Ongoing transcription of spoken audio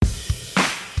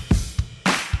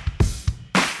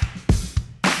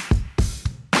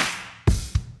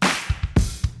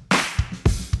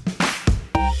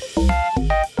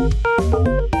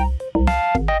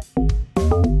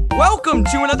Welcome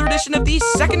to another edition of the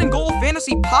Second and Goal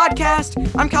Fantasy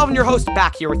Podcast. I'm Calvin, your host,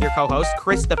 back here with your co-host,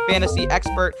 Chris, the fantasy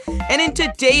expert. And in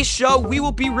today's show, we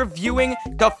will be reviewing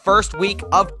the first week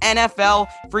of NFL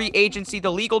free agency. The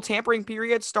legal tampering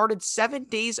period started 7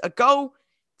 days ago.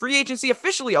 Free agency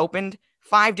officially opened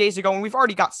 5 days ago, and we've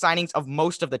already got signings of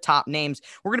most of the top names.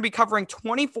 We're going to be covering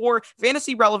 24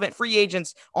 fantasy-relevant free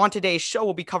agents on today's show.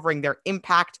 We'll be covering their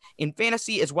impact in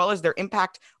fantasy as well as their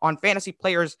impact on fantasy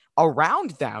players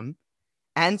around them.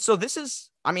 And so this is,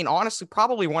 honestly,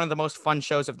 probably one of the most fun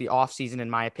shows of the offseason, in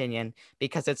my opinion,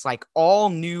 because it's like all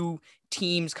new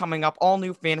teams coming up, all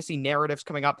new fantasy narratives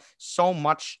coming up, so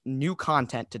much new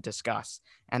content to discuss.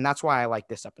 And that's why I like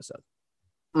this episode.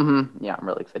 Yeah, I'm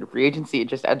really excited. Free agency, it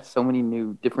just adds so many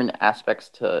new different aspects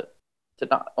to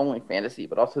not only fantasy,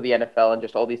 but also the NFL and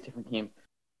just all these different teams.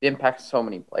 It impacts so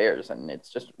many players, and it's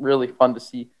just really fun to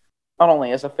see, not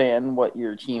only as a fan, what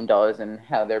your team does and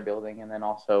how they're building, and then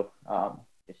also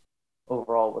just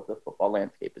overall what the football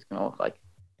landscape is going to look like.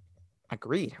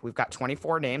 Agreed. We've got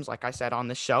 24 names, like I said, on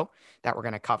this show that we're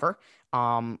going to cover.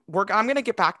 I'm going to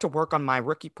get back to work on my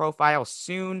rookie profile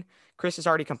soon. Chris has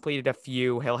already completed a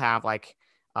few. He'll have I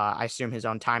assume his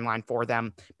own timeline for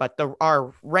them, but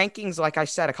our rankings, like I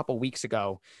said a couple weeks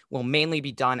ago, will mainly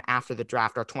be done after the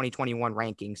draft, our 2021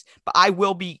 rankings, but I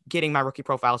will be getting my rookie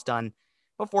profiles done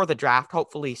before the draft,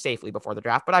 hopefully safely before the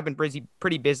draft, but I've been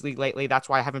pretty busy lately. That's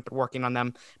why I haven't been working on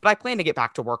them, but I plan to get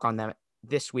back to work on them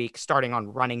this week, starting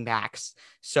on running backs.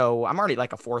 So I'm already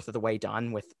like a fourth of the way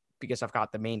done because I've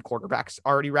got the main quarterbacks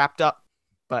already wrapped up.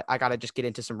 But I got to just get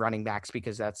into some running backs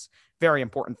because that's very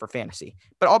important for fantasy.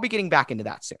 But I'll be getting back into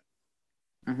that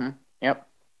soon. Yep.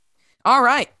 All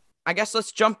right. I guess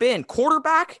let's jump in.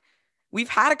 Quarterback. We've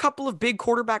had a couple of big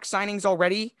quarterback signings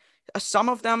already. Some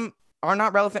of them are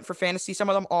not relevant for fantasy. Some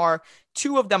of them are.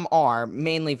 Two of them are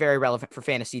mainly very relevant for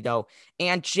fantasy, though.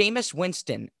 And Jameis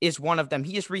Winston is one of them.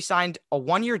 He has re-signed a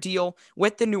 1-year deal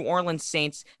with the New Orleans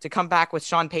Saints to come back with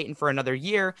Sean Payton for another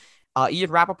year. Ian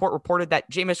Rappaport reported that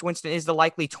Jameis Winston is the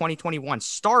likely 2021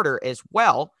 starter as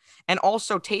well. And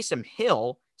also Taysom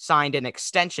Hill signed an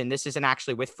extension. This isn't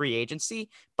actually with free agency,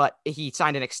 but he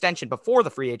signed an extension before the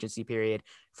free agency period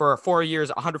for 4 years,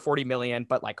 $140 million,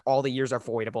 but all the years are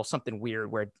voidable, something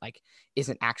weird where it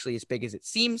isn't actually as big as it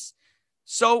seems.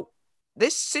 So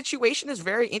this situation is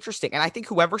very interesting. And I think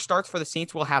whoever starts for the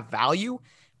Saints will have value.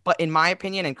 But in my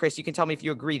opinion, and Chris, you can tell me if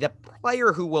you agree, the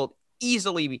player who will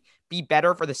easily be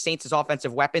better for the Saints'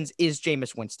 offensive weapons is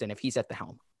Jameis Winston if he's at the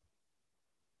helm.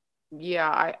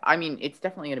 Yeah, I mean, it's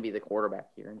definitely going to be the quarterback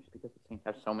here, just because the Saints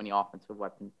have so many offensive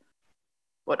weapons.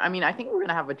 But, I think we're going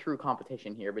to have a true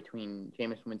competition here between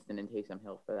Jameis Winston and Taysom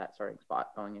Hill for that starting spot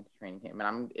going into training camp.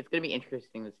 And it's going to be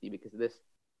interesting to see because this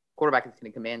quarterback is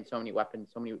going to command so many weapons,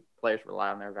 so many players rely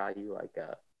on their value, like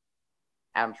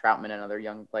Adam Troutman, another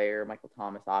young player, Michael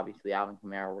Thomas, obviously, Alvin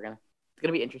Kamara. It's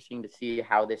going to be interesting to see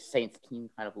how this Saints team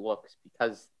kind of looks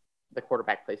because the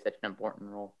quarterback plays such an important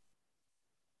role.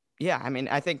 Yeah,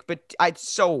 I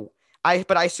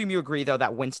assume you agree though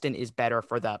that Winston is better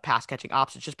for the pass catching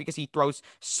options just because he throws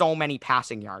so many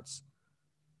passing yards.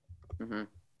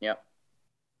 Yep.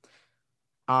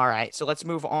 All right, so let's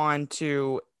move on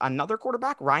to another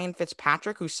quarterback, Ryan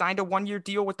Fitzpatrick, who signed a 1-year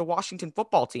deal with the Washington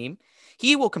football team.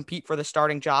 He will compete for the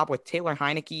starting job with Taylor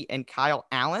Heinicke and Kyle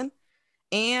Allen.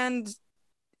 And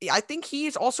I think he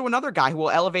is also another guy who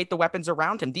will elevate the weapons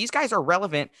around him. These guys are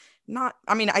relevant.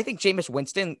 I think Jameis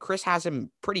Winston, Chris has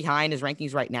him pretty high in his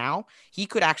rankings right now. He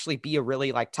could actually be a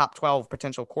really top 12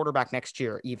 potential quarterback next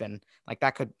year, even.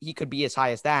 He could be as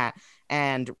high as that.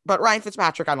 But Ryan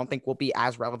Fitzpatrick, I don't think will be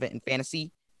as relevant in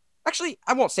fantasy. Actually,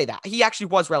 I won't say that. He actually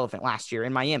was relevant last year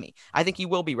in Miami. I think he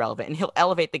will be relevant, and he'll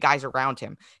elevate the guys around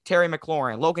him. Terry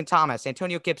McLaurin, Logan Thomas,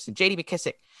 Antonio Gibson, J.D.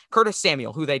 McKissick, Curtis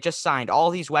Samuel, who they just signed. All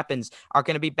these weapons are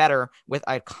going to be better with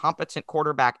a competent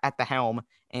quarterback at the helm.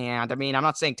 And, I'm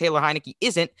not saying Taylor Heinicke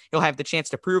isn't. He'll have the chance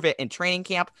to prove it in training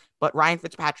camp, but Ryan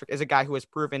Fitzpatrick is a guy who has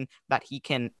proven that he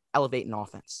can elevate an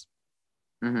offense.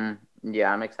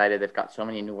 Yeah, I'm excited. They've got so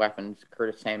many new weapons.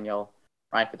 Curtis Samuel,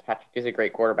 Ryan Fitzpatrick is a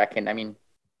great quarterback, and,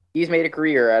 he's made a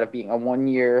career out of being a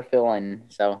 1-year fill-in,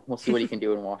 so we'll see what he can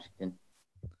do in Washington.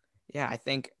 Yeah, I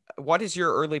think. What is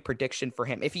your early prediction for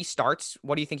him? If he starts,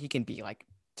 what do you think he can be like?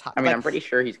 I'm pretty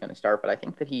sure he's going to start, but I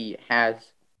think that he'll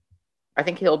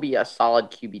be a solid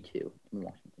QB2 in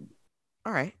Washington.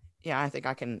 All right. Yeah,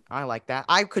 I like that.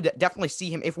 I could definitely see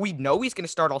him. If we know he's going to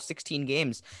start all 16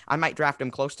 games, I might draft him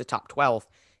close to top 12.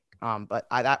 But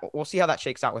we'll see how that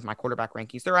shakes out with my quarterback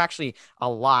rankings. There are actually a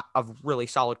lot of really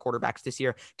solid quarterbacks this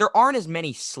year. There aren't as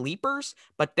many sleepers,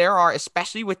 but there are,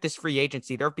 especially with this free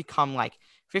agency, there have become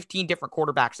 15 different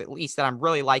quarterbacks at least that I'm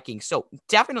really liking. So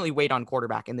definitely wait on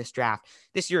quarterback in this draft,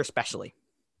 this year especially.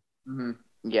 Mm-hmm.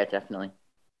 Yeah, definitely.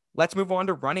 Let's move on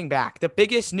to running back. The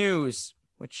biggest news,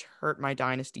 which hurt my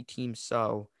dynasty team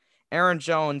so. Aaron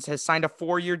Jones has signed a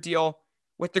 4-year deal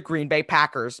with the Green Bay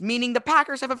Packers, meaning the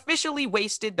Packers have officially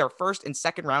wasted their first and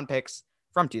second round picks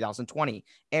from 2020.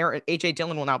 A.J.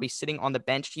 Dillon will now be sitting on the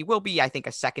bench. He will be, I think,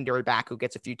 a secondary back who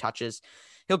gets a few touches.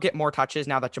 He'll get more touches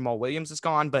now that Jamal Williams is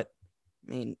gone, but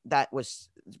I mean, that was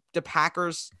the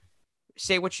Packers.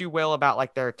 Say what you will about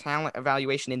like their talent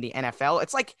evaluation in the NFL.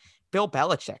 It's like Bill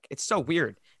Belichick. It's so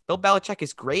weird. Bill Belichick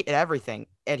is great at everything,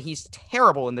 and he's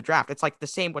terrible in the draft. It's like the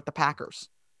same with the Packers.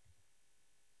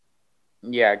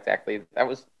 Yeah, exactly. It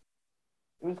was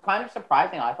kind of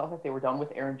surprising. I thought that they were done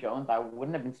with Aaron Jones. I would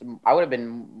have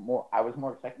been more. I was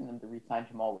more expecting them to re-sign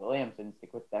Jamal Williams and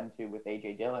stick with them too with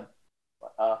AJ Dillon.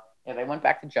 But yeah, they went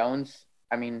back to Jones.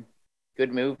 I mean,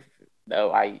 good move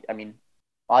though. I mean,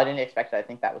 while I didn't expect it, I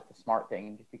think that was the smart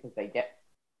thing, just because they get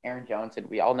Aaron Jones, and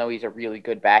we all know he's a really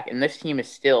good back. And this team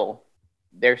is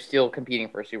they're still competing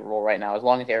for a Super Bowl right now. As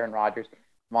long as Aaron Rodgers,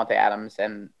 Monte Adams,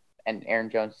 and Aaron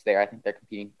Jones is there, I think they're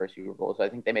competing for a Super Bowl. So I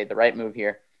think they made the right move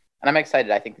here. And I'm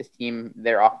excited. I think this team,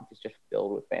 their offense is just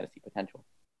filled with fantasy potential.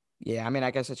 Yeah, I mean, I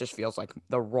guess it just feels like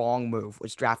the wrong move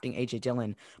was drafting A.J.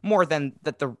 Dillon more than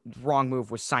that the wrong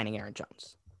move was signing Aaron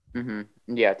Jones.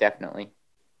 Mm-hmm. Yeah, definitely.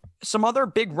 Some other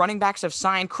big running backs have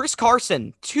signed. Chris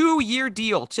Carson, 2-year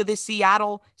deal to the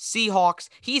Seattle Seahawks.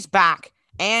 He's back,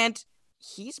 and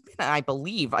he's been, I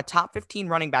believe, a top 15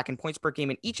 running back in points per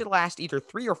game in each of the last either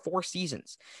 3 or 4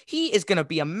 seasons. He is going to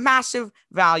be a massive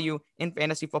value in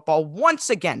fantasy football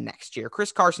once again next year.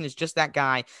 Chris Carson is just that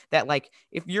guy that, like,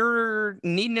 if you're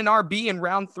needing an RB in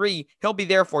round 3, he'll be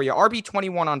there for you. RB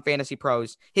 21 on Fantasy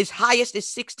Pros. His highest is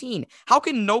 16. How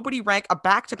can nobody rank a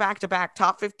back-to-back-to-back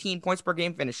top 15 points per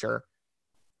game finisher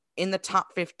in the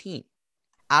top 15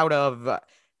 out of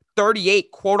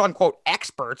 38 quote unquote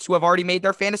experts who have already made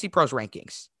their Fantasy Pros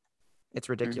rankings? It's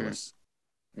ridiculous.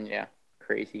 Mm-hmm. Yeah,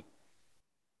 crazy.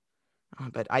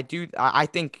 But I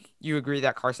think you agree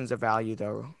that Carson's a value,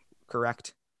 though,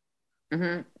 correct?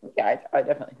 Mm-hmm. Yeah, I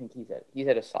definitely think he's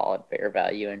at a solid fair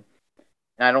value, and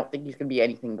I don't think he's going to be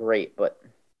anything great, but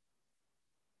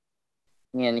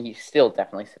he's still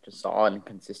definitely such a solid and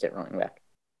consistent running back.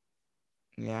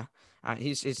 Yeah,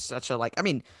 he's such a, like, I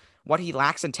mean, what he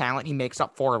lacks in talent, he makes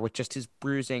up for with just his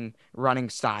bruising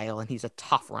running style, and he's a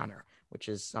tough runner, which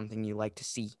is something you like to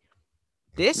see.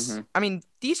 I mean,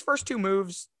 these first 2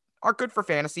 moves are good for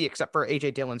fantasy, except for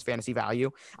A.J. Dillon's fantasy value.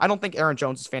 I don't think Aaron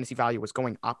Jones' fantasy value was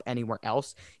going up anywhere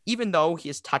else, even though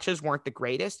his touches weren't the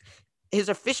greatest. His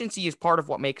efficiency is part of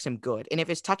what makes him good. And if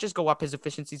his touches go up, his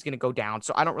efficiency is going to go down.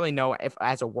 So I don't really know if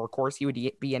as a workhorse, he would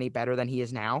be any better than he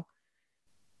is now.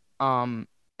 And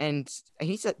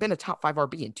he's been a top 5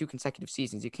 RB in 2 consecutive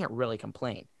seasons. You can't really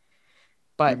complain.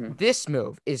 But this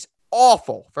move is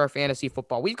awful for fantasy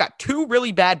football. We've got 2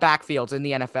 really bad backfields in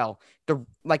the NFL.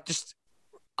 Just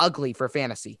ugly for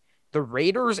fantasy. The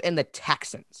Raiders and the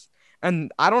Texans.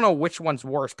 And I don't know which one's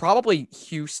worse. Probably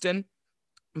Houston.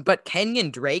 But Kenyon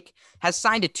Drake has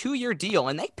signed a 2-year deal,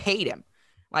 and they paid him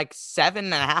like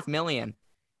 $7.5 million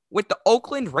with the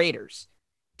Oakland Raiders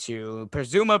to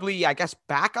presumably, I guess,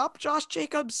 back up Josh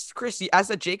Jacobs. Chris, as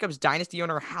a Jacobs dynasty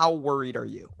owner, how worried are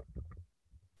you?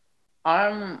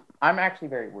 I'm actually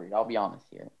very worried. I'll be honest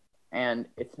here, and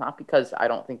it's not because I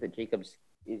don't think that Jacobs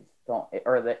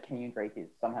or that Kenyon Drake is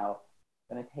somehow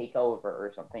going to take over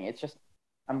or something. It's just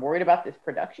I'm worried about this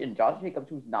production. Josh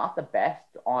Jacobs was not the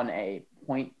best on a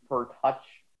point per touch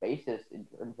basis in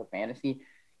terms of fantasy,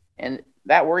 and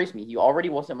that worries me. He already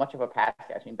wasn't much of a pass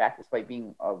catching back, despite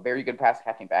being a very good pass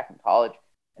catching back in college.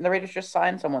 And the Raiders just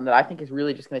signed someone that I think is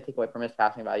really just going to take away from his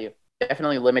passing value.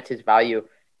 Definitely limit his value.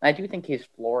 And I do think his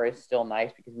floor is still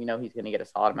nice because we know he's going to get a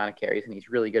solid amount of carries and he's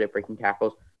really good at breaking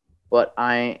tackles. But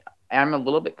I am a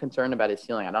little bit concerned about his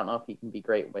ceiling. I don't know if he can be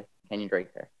great with Kenyon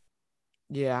Drake there.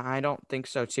 Yeah, I don't think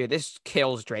so, too. This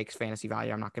kills Drake's fantasy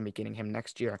value. I'm not going to be getting him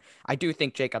next year. I do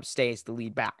think Jacob stays the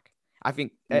lead back. I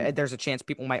think there's a chance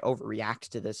people might overreact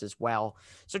to this as well.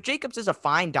 So Jacobs is a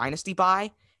fine dynasty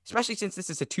buy, especially since this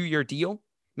is a 2-year deal.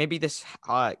 Maybe this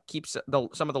keeps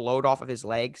some of the load off of his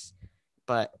legs.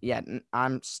 But yeah,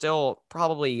 I'm still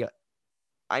probably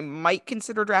 – I might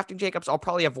consider drafting Jacobs. I'll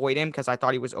probably avoid him because I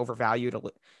thought he was overvalued.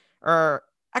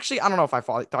 Actually, I don't know if I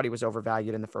thought he was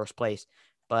overvalued in the first place.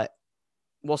 But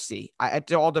we'll see.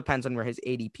 It all depends on where his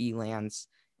ADP lands.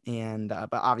 But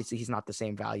obviously, he's not the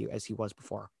same value as he was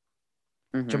before.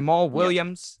 Jamal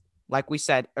Williams, like I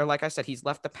said, he's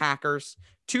left the Packers.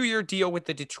 2-year deal with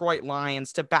the Detroit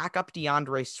Lions to back up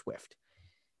DeAndre Swift.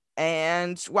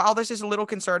 And while this is a little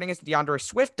concerning as the DeAndre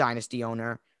Swift dynasty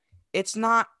owner, it's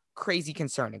not crazy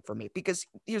concerning for me because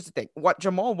here's the thing. What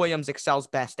Jamal Williams excels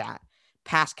best at,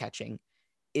 pass catching,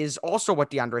 is also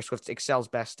what DeAndre Swift excels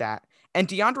best at. And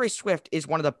DeAndre Swift is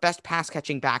one of the best pass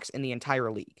catching backs in the entire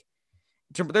league.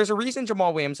 There's a reason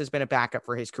Jamal Williams has been a backup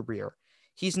for his career.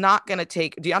 He's not going to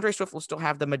take DeAndre Swift will still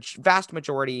have the vast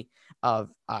majority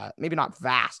of maybe not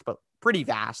vast, but pretty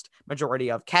vast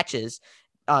majority of catches.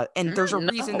 And there's a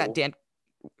reason that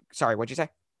sorry, what'd you say?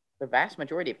 The vast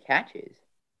majority of catches.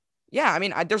 Yeah, I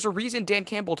mean, there's a reason Dan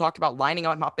Campbell talked about lining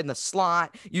him up in the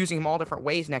slot, using him all different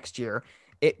ways next year.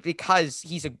 Because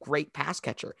he's a great pass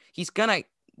catcher. He's gonna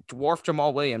dwarf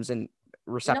Jamal Williams in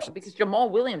receptions. No, because Jamal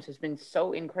Williams has been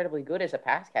so incredibly good as a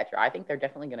pass catcher. I think they're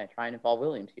definitely going to try and involve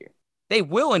Williams here. They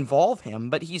will involve him,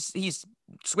 but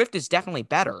Swift is definitely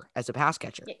better as a pass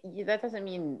catcher. Yeah, that doesn't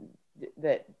mean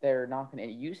that they're not going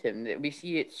to use him. We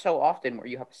see it so often where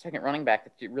you have a second running back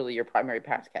that's really your primary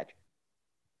pass catcher.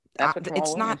 That's what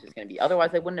Jamal Williams is going to be.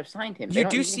 Otherwise, they wouldn't have signed him. You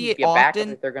do see it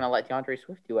often. They're going to let DeAndre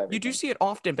Swift do everything. You do see it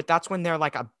often, but that's when they're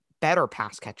like a better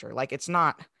pass catcher. Like it's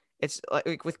not. It's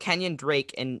like with Kenyon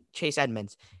Drake and Chase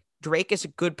Edmonds. Drake is a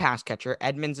good pass catcher.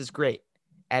 Edmonds is great.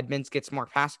 Edmonds gets more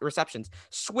pass receptions.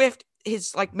 Swift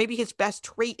maybe his best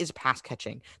trait is pass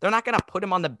catching. They're not going to put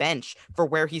him on the bench for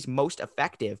where he's most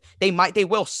effective. They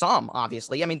will some,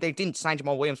 obviously. I mean, they didn't sign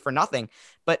Jamal Williams for nothing,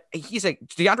 but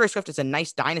DeAndre Swift is a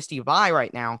nice dynasty buy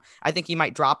right now. I think he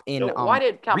might drop in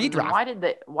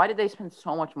redraft. Why did they spend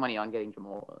so much money on getting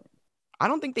Jamal Williams? I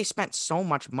don't think they spent so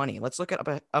much money. Let's look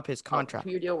up his contract.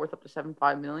 2-year deal worth up to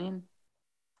 $7.5 million.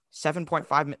 7.5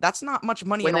 million. That's not much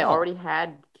money when at all. When they already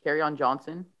had Kerryon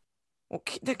Johnson. Well,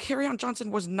 the Kerryon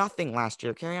Johnson was nothing last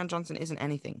year. Kerryon Johnson isn't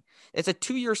anything. It's a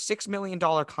 2-year, $6 million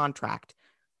contract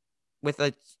with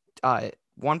a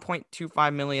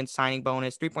 $1.25 million signing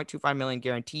bonus, $3.25 million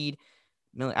guaranteed,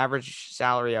 average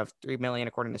salary of $3 million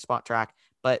according to Spot Track.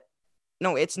 But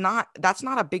no, it's not. That's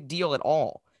not a big deal at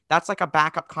all. That's like a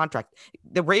backup contract.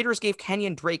 The Raiders gave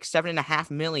Kenyon Drake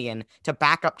 $7.5 million to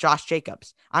back up Josh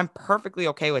Jacobs. I'm perfectly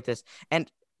okay with this.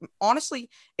 And honestly,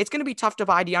 it's going to be tough to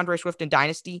buy DeAndre Swift in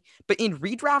Dynasty, but in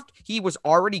redraft, he was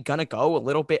already going to go a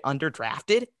little bit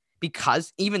underdrafted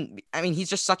because he's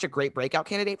just such a great breakout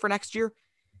candidate for next year.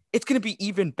 It's going to be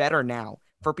even better now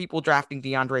for people drafting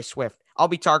DeAndre Swift. I'll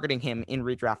be targeting him in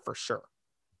redraft for sure.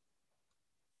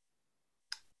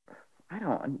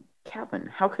 Calvin,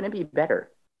 how can it be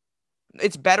better?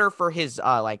 It's better for his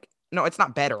no, it's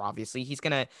not better, obviously.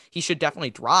 He should definitely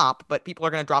drop, but people are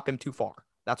going to drop him too far.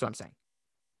 That's what I'm saying.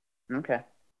 Okay.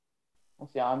 Well,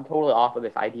 see, I'm totally off of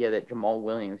this idea that Jamal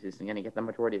Williams is going to get the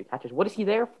majority of the catches. What is he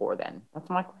there for then? That's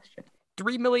my question.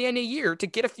 $3 million a year to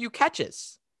get a few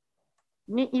catches.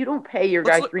 You don't pay your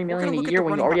guys $3 million a year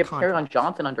when you already have Kerryon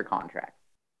Johnson under contract.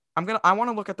 I want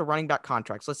to look at the running back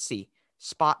contracts. Let's see.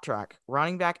 Spot Track,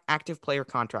 running back active player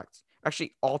contracts.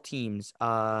 Actually, all teams,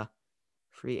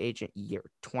 free agent year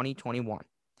 2021.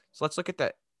 So let's look at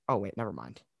the. Oh wait, never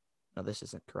mind. No, this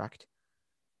isn't correct.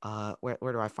 Where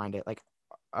do I find it?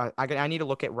 I need to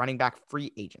look at running back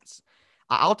free agents.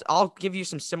 I'll give you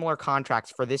some similar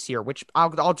contracts for this year, which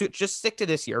I'll do. Just stick to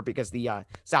this year because the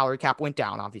salary cap went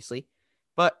down, obviously.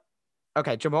 But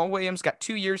okay, Jamal Williams got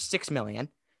 2 years, $6 million.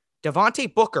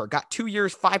 Devontae Booker got 2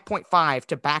 years, 5.5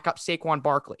 to back up Saquon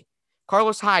Barkley.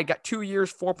 Carlos Hyde got 2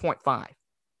 years, 4.5.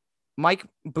 Mike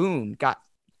Boone got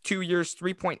 2 years,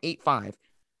 3.85.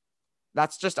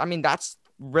 That's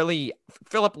really.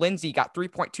 Philip Lindsay got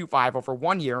 3.25 over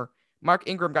 1 year. Mark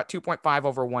Ingram got 2.5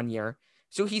 over 1 year.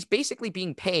 So he's basically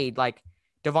being paid like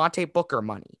Devontae Booker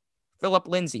money, Philip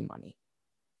Lindsay money,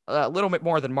 a little bit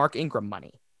more than Mark Ingram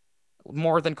money, a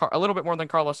little bit more than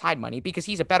Carlos Hyde money because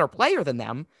he's a better player than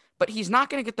them, but he's not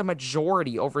going to get the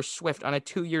majority over Swift on a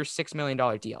 2 year, $6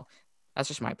 million deal. That's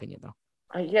just my opinion, though.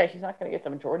 Yeah, he's not going to get the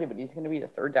majority, but he's going to be the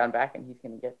third down back, and he's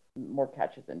going to get more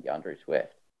catches than DeAndre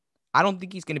Swift. I don't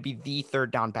think he's going to be the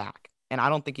third down back, and I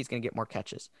don't think he's going to get more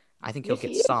catches. I think he'll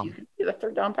get some. He's going to be the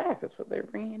third down back. That's what they're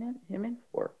bringing him in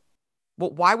for. Well,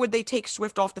 why would they take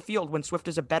Swift off the field when Swift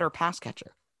is a better pass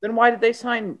catcher? Then why did they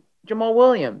sign Jamal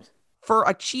Williams? For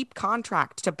a cheap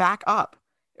contract to back up.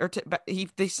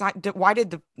 Why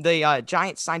did the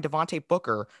Giants sign Devontae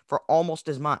Booker for almost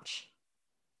as much?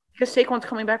 Because Saquon's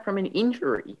coming back from an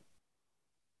injury.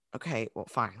 Okay, well,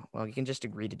 fine. Well, you can just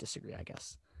agree to disagree, I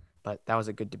guess. But that was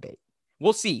a good debate.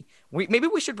 We'll see. Maybe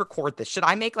we should record this.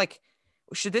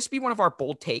 Should this be one of our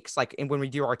bold takes, when we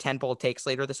do our 10 bold takes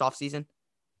later this offseason?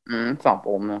 It's not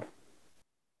bold enough.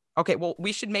 Okay, well,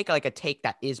 we should make a take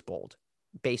that is bold.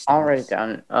 Based on I'll write it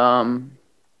down.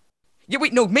 Yeah,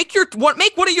 wait, no, make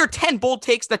one of your 10 bold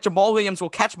takes that Jamal Williams will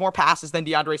catch more passes than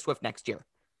DeAndre Swift next year.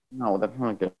 No, that's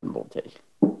not a good bold take.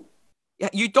 Yeah,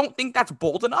 you don't think that's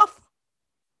bold enough?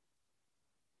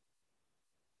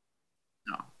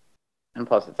 No. And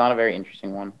plus, it's not a very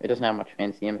interesting one. It doesn't have much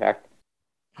fantasy impact.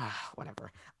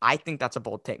 Whatever. I think that's a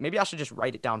bold take. Maybe I should just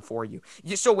write it down for you.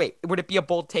 So wait, would it be a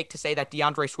bold take to say that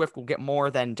DeAndre Swift will get more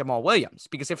than Jamal Williams?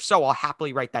 Because if so, I'll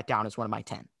happily write that down as one of my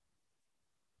 10.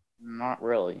 Not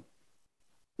really.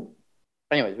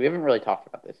 Anyways, we haven't really talked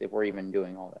about this if we're even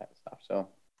doing all that stuff. So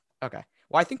Okay.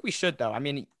 Well, I think we should though. I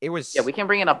mean, it was. yeah, we can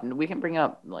bring it up. We can bring it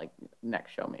up like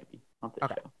next show maybe, not this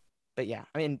show. But yeah,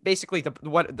 I mean, basically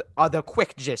the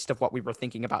quick gist of what we were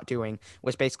thinking about doing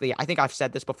was basically, I think I've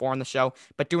said this before on the show,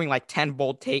 but doing like 10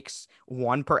 bold takes,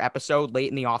 one per episode late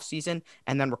in the off season,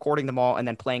 and then recording them all and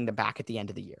then playing them back at the end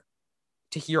of the year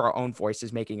to hear our own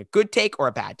voices making a good take or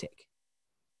a bad take.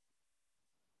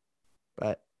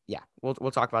 But yeah,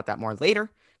 we'll talk about that more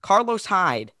later. Carlos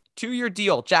Hyde, 2-year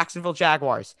deal, Jacksonville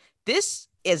Jaguars. This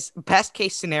is best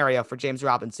case scenario for James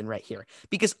Robinson right here,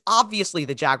 because obviously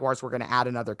the Jaguars were going to add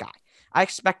another guy. I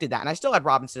expected that, and I still had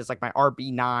Robinson as like my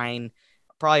RB9,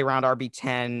 probably around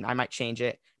RB10. I might change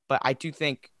it, but I do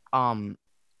think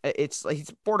he's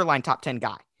a borderline top 10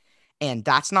 guy, and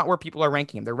that's not where people are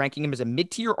ranking him. They're ranking him as a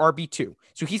mid-tier RB2,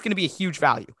 so he's going to be a huge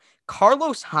value.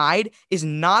 Carlos Hyde is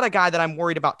not a guy that I'm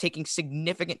worried about taking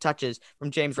significant touches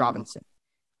from James Robinson.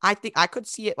 I think I could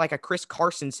see it like a Chris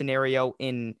Carson scenario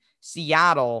in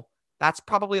Seattle. That's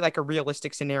probably like a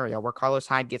realistic scenario where Carlos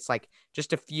Hyde gets like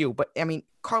just a few. But I mean,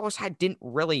 Carlos Hyde didn't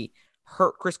really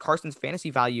hurt Chris Carson's fantasy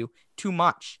value too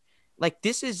much. Like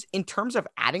this is in terms of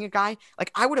adding a guy,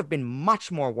 like I would have been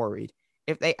much more worried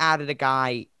if they added a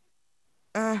guy.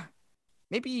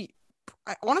 Maybe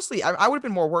honestly, I would have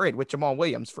been more worried with Jamal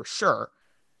Williams for sure.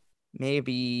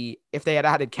 Maybe if they had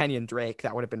added Kenyon Drake,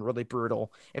 that would have been really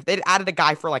brutal. If they'd added a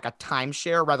guy for like a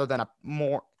timeshare rather than a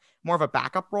more of a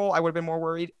backup role, I would have been more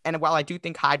worried. And while I do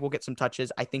think Hyde will get some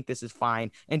touches, I think this is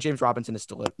fine. And James Robinson is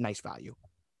still a nice value.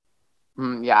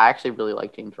 Yeah, I actually really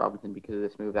like James Robinson because of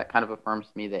this move. That kind of affirms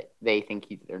to me that they think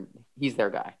he's their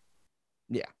guy.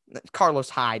 Yeah, Carlos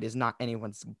Hyde is not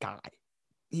anyone's guy.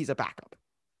 He's a backup,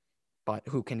 but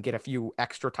who can get a few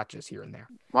extra touches here and there.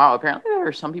 Wow, apparently there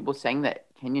are some people saying that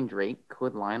Kenyon Drake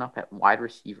could line up at wide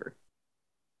receiver.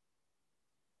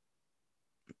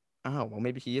 Oh, well,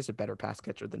 maybe he is a better pass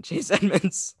catcher than Chase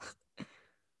Edmonds.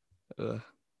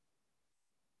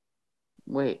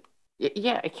 Wait.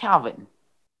 Yeah, Calvin.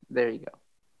 There you go.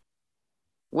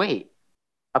 Wait.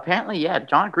 Apparently, yeah,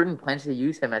 John Gruden plans to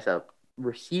use him as a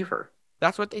receiver.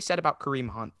 That's what they said about Kareem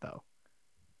Hunt, though.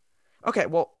 Okay,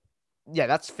 well, yeah,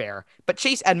 that's fair. But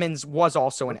Chase Edmonds was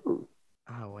also an... Ooh,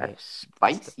 oh, wait. That's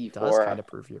spicy that does kind of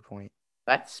prove your point.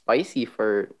 That's spicy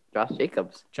for Josh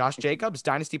Jacobs. Josh Jacobs,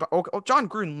 Dynasty... Oh, John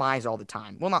Gruden lies all the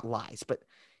time. Well, not lies, but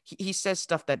he says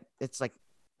stuff that it's like...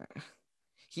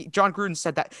 John Gruden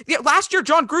said that... Yeah, last year,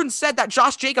 John Gruden said that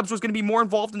Josh Jacobs was going to be more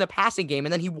involved in the passing game,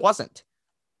 and then he wasn't.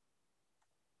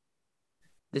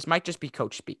 This might just be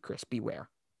coach speak, Chris. Beware.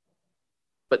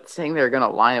 But saying they're going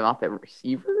to line him up at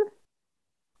receiver?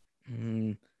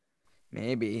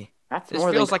 Maybe. This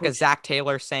feels like a Zach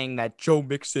Taylor saying that Joe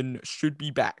Mixon should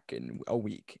be back in a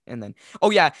week. And then, oh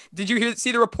yeah, did you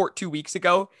see the report 2 weeks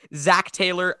ago? Zach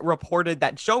Taylor reported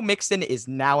that Joe Mixon is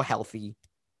now healthy.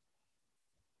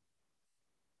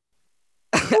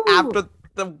 After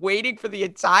the waiting for the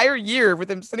entire year with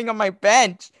him sitting on my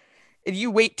bench. And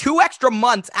you wait 2 extra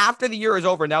months after the year is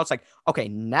over. Now it's like, okay,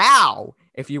 now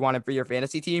if you want him for your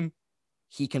fantasy team,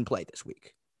 he can play this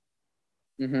week.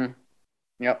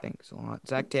 Yep. Thanks a lot.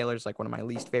 Zach Taylor's like one of my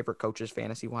least favorite coaches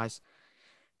fantasy-wise.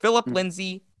 Phillip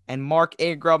Lindsay and Mark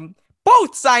Ingram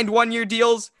both signed 1-year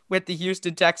deals with the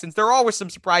Houston Texans. There are always some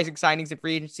surprising signings in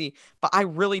free agency, but I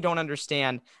really don't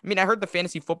understand. I mean, I heard the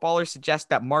fantasy footballers suggest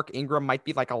that Mark Ingram might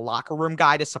be like a locker room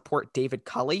guy to support David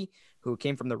Culley, who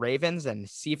came from the Ravens, and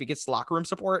see if he gets locker room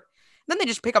support. And then they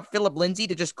just pick up Phillip Lindsay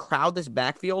to just crowd this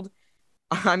backfield.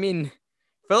 I mean,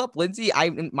 Phillip Lindsay,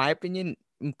 in my opinion,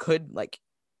 could like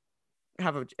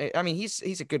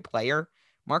he's a good player.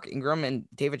 Mark Ingram and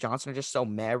David Johnson are just so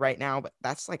meh right now, but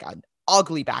that's like an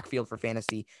ugly backfield for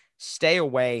fantasy. Stay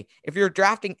away. If you're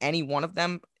drafting any one of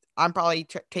them, I'm probably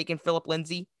taking Phillip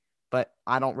Lindsay, but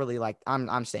I don't really like,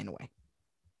 I'm staying away.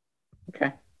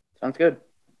 Okay. Sounds good.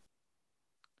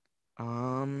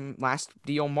 Last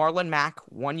deal, Marlon Mack,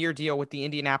 1-year deal with the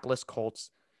Indianapolis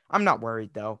Colts. I'm not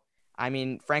worried though. I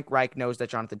mean, Frank Reich knows that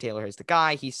Jonathan Taylor is the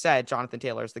guy. He said Jonathan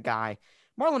Taylor is the guy.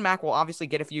 Marlon Mack will obviously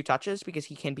get a few touches because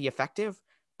he can be effective,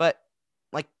 but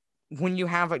like when you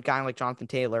have a guy like Jonathan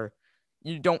Taylor,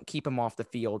 You don't keep him off the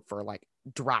field for like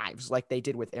drives like they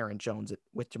did with Aaron Jones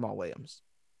with Jamal Williams.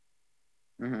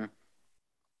 Mm-hmm.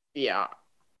 Yeah.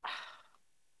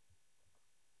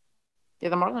 Yeah,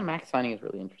 the Marlon Mack signing is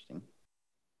really interesting.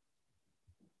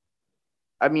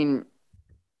 I mean,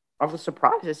 I was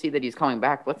surprised to see that he's coming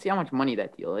back. Let's see how much money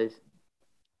that deal is.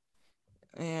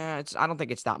 Yeah, I don't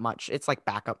think it's that much. It's like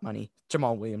backup money,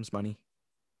 Jamal Williams money.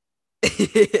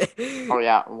 Oh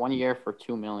yeah, 1 year for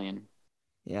 $2 million.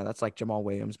 Yeah, that's like Jamal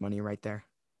Williams money right there.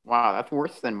 Wow, that's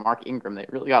worse than Mark Ingram. They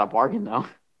really got a bargain though.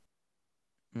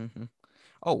 Mm-hmm.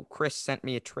 Oh, Chris sent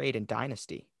me a trade in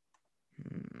Dynasty.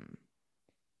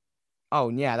 Oh,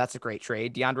 yeah, that's a great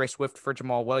trade. DeAndre Swift for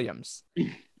Jamal Williams.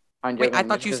 I'm Wait, I joking.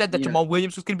 thought It's you just, said that Jamal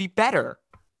Williams was going to be better.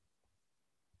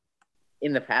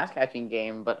 in the pass catching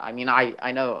game, but I mean,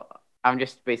 I know. I'm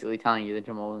just basically telling you that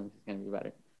Jamal Williams is going to be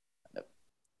better.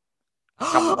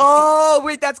 Oh,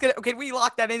 wait, that's going to. Okay, can we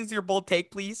lock that in as your bold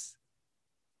take, please?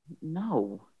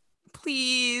 No.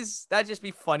 Please. That'd just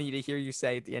be funny to hear you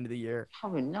say at the end of the year.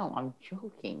 Calvin, no, I'm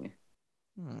joking.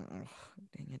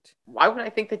 Dang it. Why would I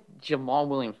think that Jamal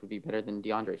Williams would be better than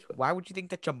DeAndre Swift? Why would you think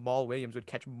that Jamal Williams would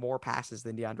catch more passes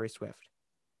than DeAndre Swift?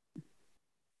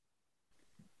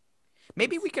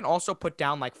 Maybe we can also put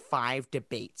down like 5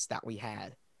 debates that we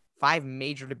had. 5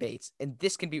 major debates. And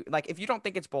this can be like, if you don't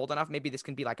think it's bold enough, maybe this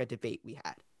can be like a debate we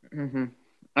had. Mm-hmm.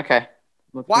 Okay.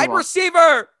 Wide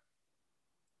receiver!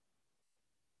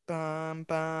 Bum,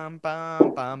 bum,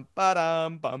 bum, bum,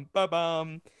 ba-dum, bum,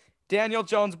 ba-bum. Daniel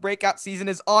Jones' breakout season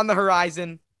is on the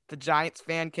horizon. The Giants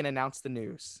fan can announce the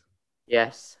news.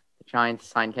 Yes. The Giants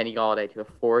signed Kenny Golladay to a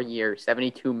 4-year,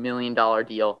 $72 million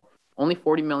deal. Only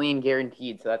 $40 million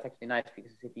guaranteed, so that's actually nice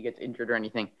because if he gets injured or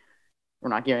anything, we're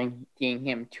not guaranteeing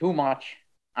him too much.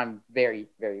 I'm very,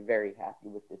 very, very happy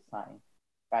with this signing.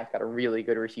 Guy's got a really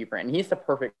good receiver, and he's the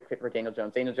perfect fit for Daniel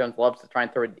Jones. Daniel Jones loves to try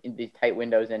and throw it in these tight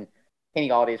windows, and Kenny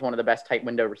Golladay is one of the best tight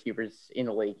window receivers in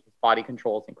the league. His body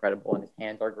control is incredible, and his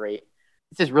hands are great.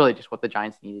 This is really just what the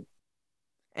Giants needed.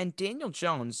 And Daniel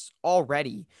Jones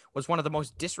already was one of the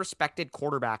most disrespected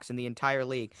quarterbacks in the entire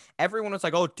league. Everyone was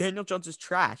like, oh, Daniel Jones is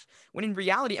trash. When in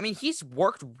reality, I mean, he's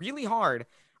worked really hard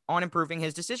on improving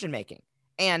his decision making.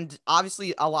 And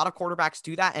obviously, a lot of quarterbacks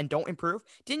do that and don't improve.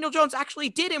 Daniel Jones actually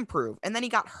did improve, and then he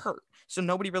got hurt. So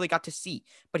nobody really got to see.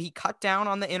 But he cut down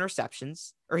on the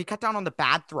interceptions, or he cut down on the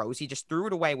bad throws. He just threw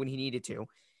it away when he needed to.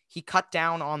 He cut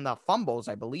down on the fumbles,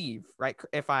 I believe, right?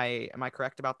 Am I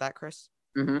correct about that, Chris?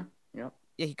 Mm-hmm. Yep.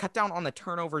 Yeah, he cut down on the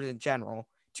turnovers in general,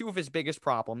 2 of his biggest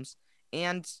problems,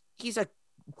 and he's a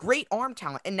great arm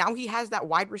talent. And now he has that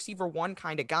wide receiver 1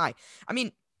 kind of guy. I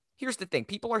mean, here's the thing.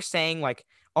 People are saying like,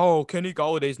 oh, Kenny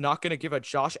Galladay's not going to give a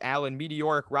Josh Allen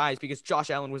meteoric rise because Josh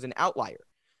Allen was an outlier.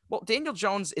 Well, Daniel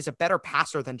Jones is a better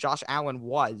passer than Josh Allen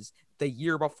was the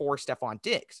year before Stephon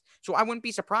Diggs. So I wouldn't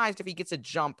be surprised if he gets a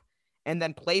jump and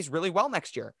then plays really well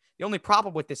next year. The only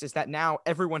problem with this is that now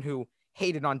everyone who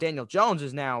hated on Daniel Jones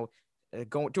is now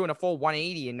doing a full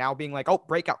 180 and now being like, oh,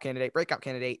 breakout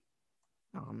candidate.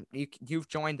 You've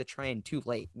joined the train too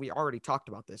late. We already talked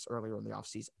about this earlier in the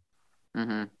offseason.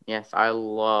 Mm-hmm. Yes, I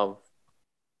love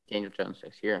Daniel Jones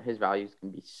next year. His values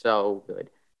can be so good.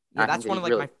 Yeah, that's one of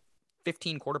like my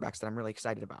 15 quarterbacks that I'm really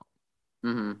excited about.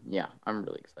 Mm-hmm. Yeah, I'm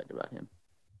really excited about him.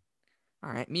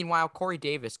 All right. Meanwhile, Corey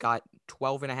Davis got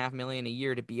 $12.5 million a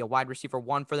year to be a wide receiver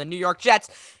 1 for the New York Jets.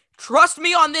 Trust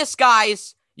me on this,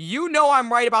 guys. You know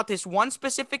I'm right about this one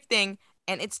specific thing,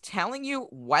 and it's telling you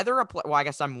whether I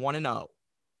guess I'm 1-0.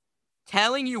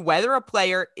 Telling you whether a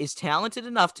player is talented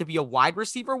enough to be a wide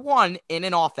receiver 1 in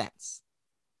an offense.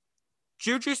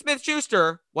 Juju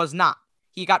Smith-Schuster was not.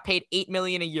 He got paid $8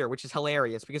 million a year, which is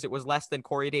hilarious because it was less than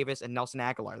Corey Davis and Nelson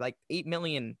Aguilar. Like $8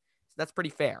 million, that's pretty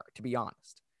fair, to be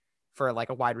honest, for like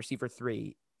a wide receiver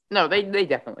 3. No, they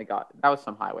definitely got it. That was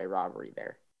some highway robbery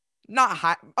there. Not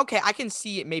high. Okay, I can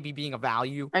see it maybe being a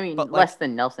value. I mean, but less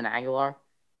than Nelson Aguilar.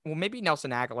 Well, maybe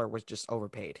Nelson Aguilar was just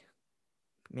overpaid.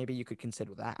 Maybe you could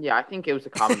consider that. Yeah, I think it was a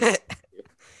combination.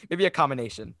 Maybe a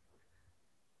combination.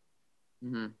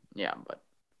 Mm-hmm. Yeah, but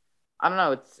I don't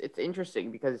know. It's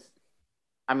interesting because,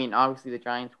 I mean, obviously the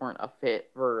Giants weren't a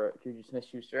fit for Juju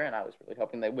Smith-Schuster, and I was really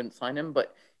hoping they wouldn't sign him.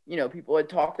 But, people had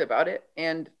talked about it,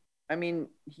 and, I mean,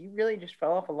 he really just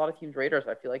fell off a lot of teams' radars.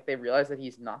 I feel like they realized that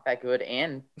he's not that good,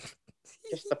 and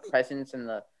just the presence in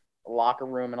the locker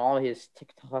room and all his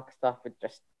TikTok stuff, it's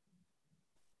just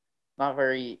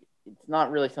it's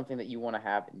not really something that you want to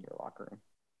have in your locker room.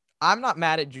 I'm not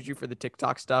mad at Juju for the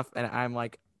TikTok stuff, and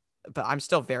but I'm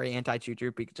still very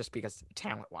anti-Juju just because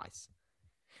talent-wise.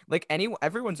 Like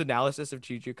everyone's analysis of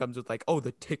Juju comes with like, oh,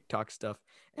 the TikTok stuff.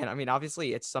 And I mean,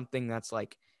 obviously it's something that's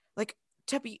like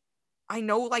I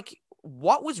know like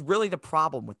what was really the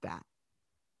problem with that?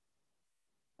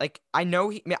 Like, I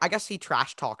guess he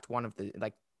trash talked one of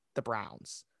the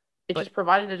Browns. It just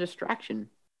provided a distraction.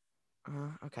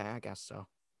 Okay, I guess so.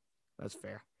 That's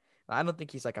fair. I don't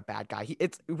think he's like a bad guy.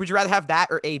 Would you rather have that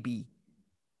or AB?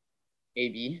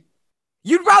 AB.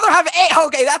 You'd rather have A.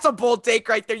 Okay, that's a bold take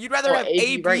right there. You'd rather have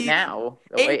AB right now.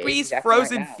 AB's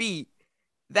frozen feet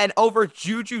than over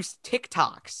Juju's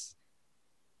TikToks.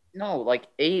 No, like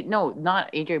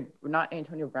not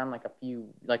Antonio Brown.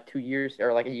 Like 2 years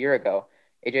or like a year ago.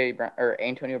 AJ Brown or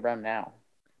Antonio Brown now.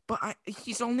 But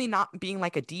he's only not being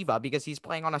like a diva because he's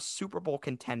playing on a Super Bowl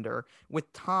contender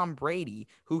with Tom Brady,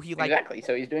 who he like. Exactly.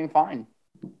 So he's doing fine.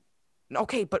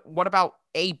 Okay, but what about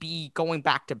AB going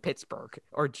back to Pittsburgh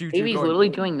or Juju? AB's literally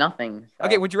doing nothing. So.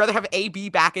 Okay, would you rather have AB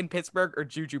back in Pittsburgh or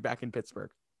Juju back in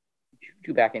Pittsburgh?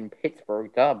 Juju back in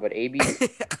Pittsburgh, duh. But AB,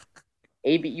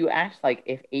 you asked like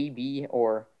if AB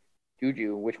or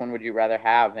Juju, which one would you rather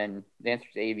have? And the answer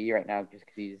is AB right now, just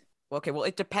because he's. Okay, well,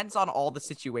 it depends on all the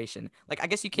situation. Like, I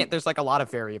guess you can't. There's like a lot of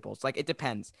variables. Like, it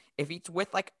depends. If it's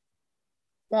with like.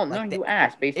 Well, no, you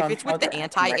asked based on. If it's with the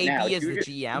anti-AB right as the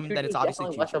GM, then it's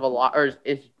obviously less of a lot, or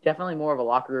it's definitely more of a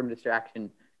locker room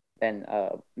distraction than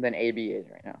AB is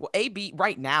right now. Well, AB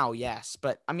right now, yes,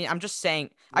 but I mean, I'm just saying.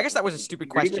 I guess that was a stupid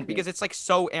question because it's like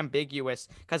so ambiguous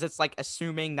because it's like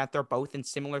assuming that they're both in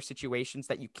similar situations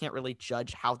that you can't really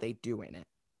judge how they do in it.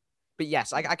 But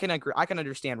yes, I can agree. I can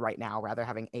understand right now rather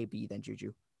having AB than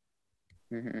Juju.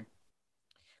 Mm-hmm.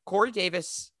 Corey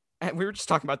Davis. And we were just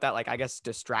talking about that, like, I guess,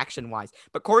 distraction-wise.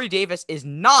 But Corey Davis is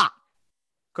not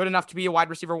good enough to be a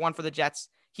wide receiver 1 for the Jets.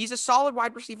 He's a solid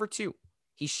wide receiver 2.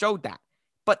 He showed that.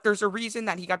 But there's a reason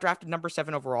that he got drafted number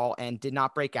 7 overall and did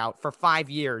not break out for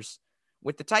 5 years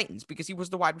with the Titans because he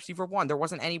was the wide receiver 1. There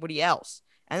wasn't anybody else.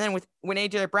 And then when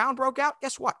A.J. Brown broke out,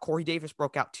 guess what? Corey Davis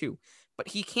broke out too. But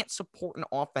he can't support an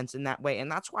offense in that way.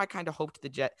 And that's why I kind of hoped the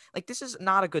Jet, like, this is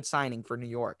not a good signing for New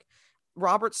York.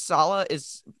 Robert Saleh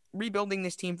is rebuilding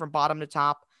this team from bottom to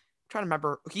top. I'm trying to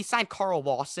remember. He signed Carl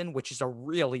Lawson, which is a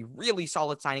really, really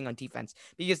solid signing on defense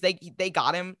because they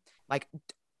got him. Like,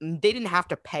 they didn't have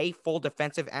to pay full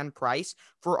defensive end price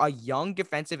for a young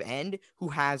defensive end who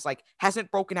hasn't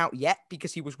broken out yet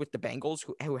because he was with the Bengals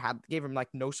who gave him like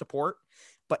no support,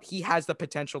 but he has the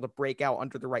potential to break out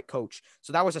under the right coach.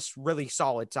 So that was a really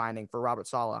solid signing for Robert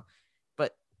Saleh.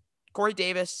 But Corey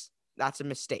Davis, that's a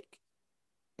mistake,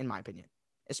 in my opinion,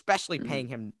 especially paying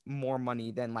him more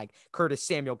money than like Curtis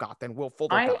Samuel got than Will Fuller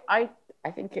got.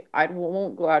 I think I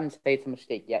won't go out and say it's a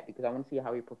mistake yet because I want to see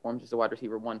how he performs as a wide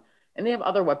receiver 1. And they have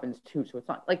other weapons too, so it's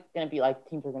not like going to be like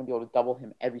teams are going to be able to double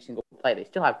him every single play. They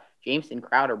still have Jameson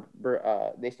Crowder.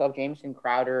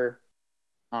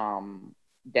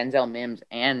 Denzel Mims,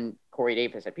 and Corey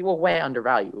Davis. Like, people way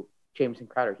undervalue Jameson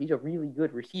Crowder. He's a really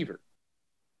good receiver.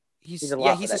 He's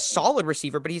a solid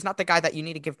receiver, but he's not the guy that you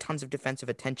need to give tons of defensive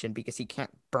attention because he can't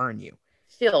burn you.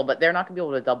 Still, but they're not going to be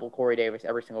able to double Corey Davis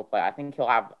every single play. I think he'll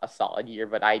have a solid year,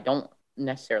 but I don't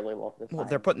necessarily love this. Well,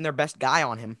 they're putting their best guy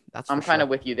on him. I'm kind of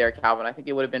with you there, Calvin. I think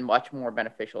it would have been much more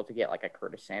beneficial to get like a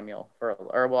Curtis Samuel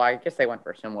I guess they went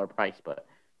for a similar price, but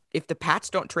if the Pats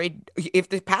don't trade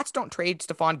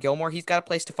Stephon Gilmore, he's got to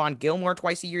play Stephon Gilmore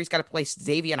twice a year. He's got to play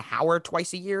Xavier Howard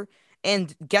twice a year.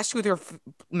 And guess who they're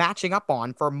matching up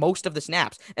on for most of the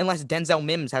snaps, unless Denzel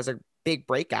Mims has a big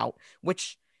breakout,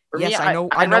 which I know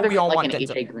we all want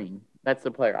Denzel. AJ Green. That's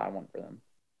the player I want for them.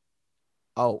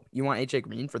 Oh, you want AJ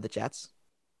Green for the Jets?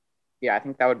 Yeah, I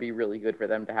think that would be really good for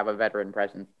them to have a veteran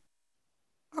presence.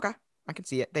 Okay, I can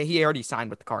see it. He already signed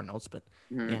with the Cardinals, but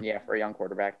yeah, for a young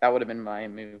quarterback, that would have been my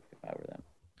move if I were them.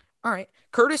 All right,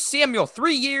 Curtis Samuel,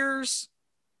 3 years,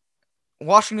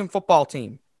 Washington football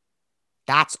team.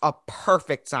 That's a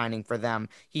perfect signing for them.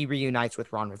 He reunites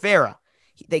with Ron Rivera.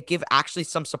 They give actually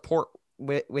some support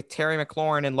with Terry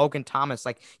McLaurin and Logan Thomas.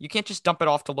 Like, you can't just dump it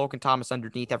off to Logan Thomas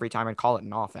underneath every time and call it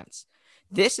an offense.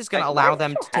 This is going to allow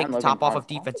them to take the top off of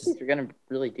defenses. I don't think they're going to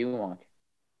really do much.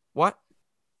 What?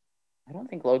 I don't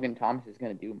think Logan Thomas is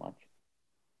going to do much.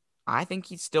 I think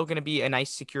he's still going to be a nice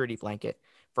security blanket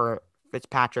for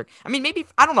Fitzpatrick. I mean,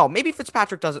 I don't know. Maybe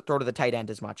Fitzpatrick doesn't throw to the tight end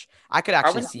as much. I could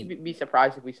actually see. I wouldn't be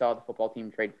surprised if we saw the football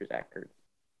team trade for Zach Ertz.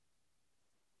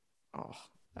 Oh,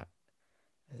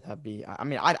 that'd be. I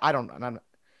mean, I don't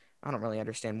really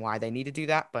understand why they need to do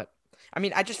that, but I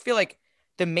mean, I just feel like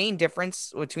the main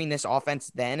difference between this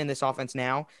offense then and this offense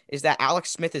now is that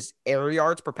Alex Smith's air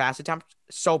yards per pass attempt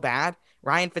so bad.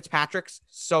 Ryan Fitzpatrick's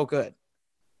so good.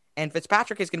 And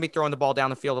Fitzpatrick is going to be throwing the ball down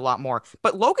the field a lot more.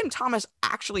 But Logan Thomas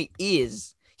actually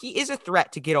is. He is a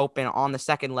threat to get open on the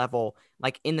second level,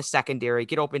 like in the secondary,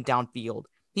 get open downfield.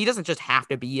 He doesn't just have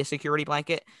to be a security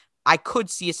blanket. I could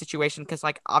see a situation because,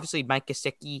 like, obviously Mike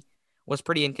Gesicki was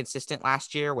pretty inconsistent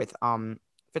last year with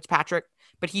Fitzpatrick,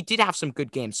 but he did have some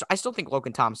good games. So I still think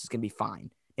Logan Thomas is going to be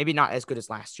fine. Maybe not as good as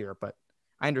last year, but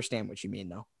I understand what you mean,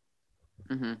 though.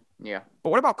 Yeah. But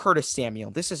what about Curtis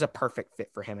Samuel? This is a perfect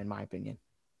fit for him, in my opinion.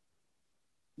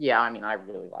 Yeah, I mean, I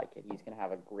really like it. He's going to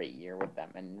have a great year with them.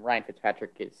 And Ryan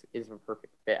Fitzpatrick is a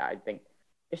perfect fit. I think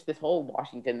just this whole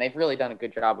Washington, they've really done a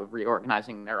good job of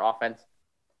reorganizing their offense.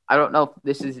 I don't know if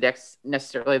this is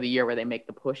necessarily the year where they make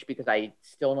the push because I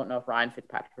still don't know if Ryan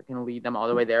Fitzpatrick can lead them all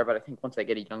the way there. But I think once they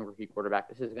get a young rookie quarterback,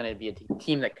 this is going to be a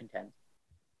team that contends.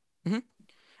 Mm-hmm.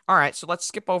 All right, so let's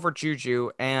skip over Juju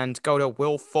and go to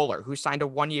Will Fuller, who signed a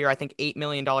 1 year, I think, $8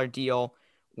 million deal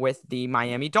with the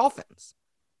Miami Dolphins.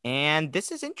 And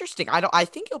this is interesting. I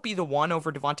think he'll be the one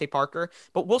over Devontae Parker,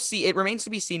 but we'll see. It remains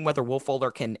to be seen whether Will Fuller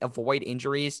can avoid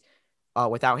injuries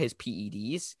without his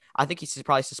PEDs. I think he's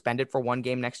probably suspended for 1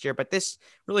 game next year, but this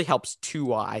really helps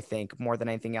Tua, I think, more than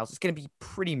anything else. It's going to be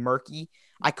pretty murky.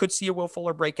 I could see a Will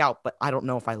Fuller breakout, but I don't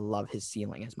know if I love his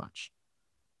ceiling as much.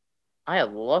 I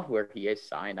love where he is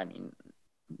signed. I mean,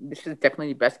 this is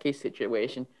definitely the best case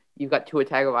situation. You've got Tua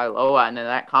Tagovailoa, and then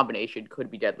that combination could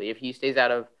be deadly. If he stays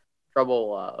out of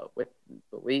trouble with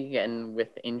the league and with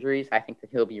injuries, I think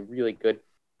that he'll be really good.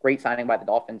 Great signing by the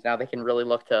Dolphins. Now they can really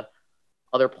look to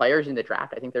other players in the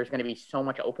draft. I think there's going to be so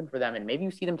much open for them, and maybe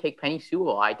you see them take Penei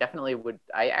Sewell. I definitely would.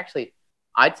 I'd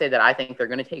say that I think they're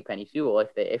going to take Penei Sewell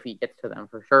if he gets to them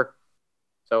for sure.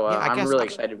 So Yeah, I'm really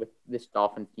excited with this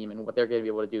Dolphins team and what they're going to be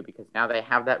able to do because now they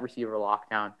have that receiver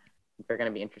lockdown. They're going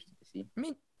to be interested to see. I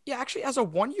mean, yeah, actually, as a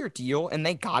 1 year deal, and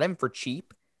they got him for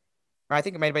cheap. Or I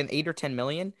think it might have been 8 or 10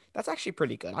 million. That's actually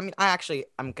pretty good. I mean,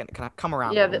 I'm gonna kind of come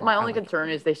around. Yeah, my only concern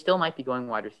is they still might be going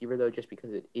wide receiver though, just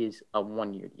because it is a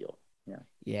 1 year deal. Yeah.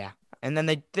 Yeah, and then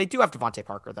they do have Devontae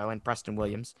Parker though and Preston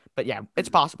Williams, but yeah, it's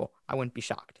possible. I wouldn't be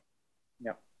shocked.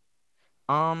 Yep.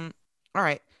 All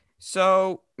right.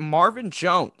 So Marvin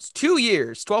Jones, 2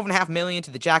 years, $12.5 million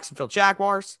to the Jacksonville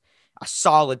Jaguars. A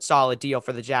solid deal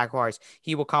for the Jaguars.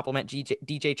 He will complement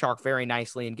DJ Chark very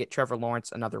nicely and get Trevor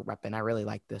Lawrence another weapon. I really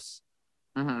like this.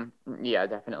 Yeah,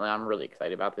 definitely. I'm really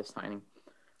excited about this signing.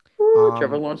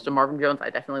 Trevor Lawrence to Marvin Jones.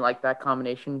 I definitely like that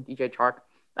combination. DJ Chark.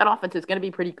 That offense is going to be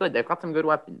pretty good. They've got some good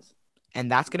weapons.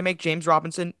 And that's going to make James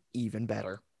Robinson even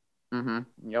better.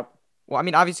 Yep. Well, I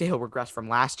mean, obviously he'll regress from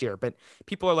last year, but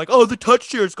people are like, oh, the touch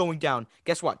share is going down.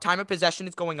 Guess what? Time of possession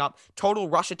is going up. Total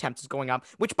rush attempts is going up,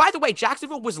 which, by the way,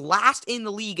 Jacksonville was last in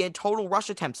the league in total rush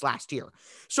attempts last year.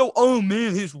 So, oh,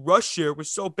 man, his rush share was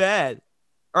so bad.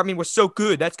 Was so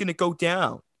good. That's going to go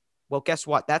down. Well, guess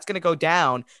what? That's going to go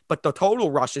down, but the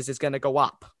total rushes is going to go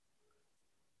up.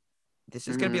 This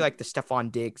is going to be like the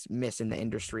Stephon Diggs miss in the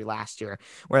industry last year,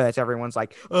 where everyone's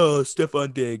like, oh,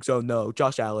 Stephon Diggs, oh, no,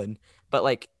 Josh Allen. But,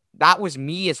 like, that was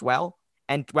me as well.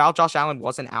 And while Josh Allen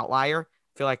was an outlier,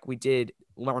 I feel like we did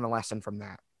learn a lesson from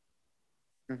that.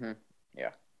 Yeah.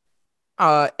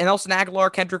 And Nelson Aguilar,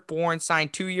 Kendrick Bourne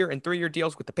signed 2-year and 3-year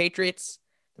deals with the Patriots.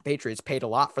 The Patriots paid a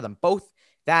lot for them both.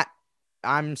 That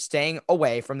I'm staying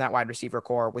away from that wide receiver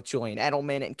core with Julian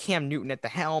Edelman and Cam Newton at the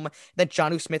helm. Then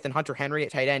Jonnu Smith and Hunter Henry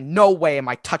at tight end. No way am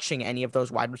I touching any of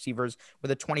those wide receivers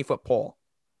with a 20-foot pole.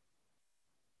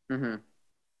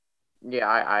 Yeah,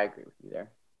 I agree with you there.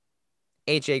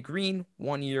 AJ Green,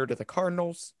 1 year to the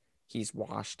Cardinals. He's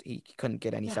washed. He couldn't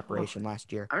get any separation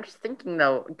last year. I'm just thinking,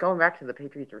 though, going back to the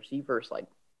Patriots receivers, like,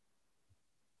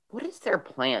 what is their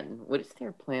plan? What is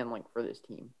their plan like for this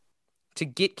team? To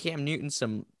get Cam Newton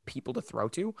some people to throw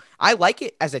to. I like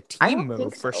it as a team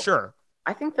move for sure.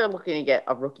 I think they're looking to get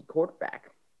a rookie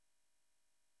quarterback.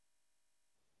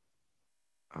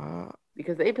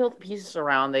 Because they built pieces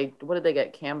around. What did they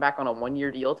get? Cam back on a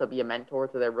 1-year deal to be a mentor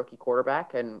to their rookie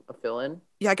quarterback and a fill-in?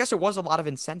 Yeah, I guess it was a lot of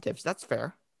incentives. That's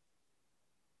fair.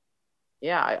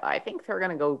 Yeah, I think they're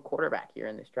going to go quarterback here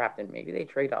in this draft, and maybe they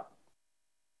trade up.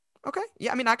 Okay.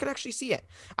 Yeah, I mean, I could actually see it.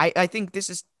 I think this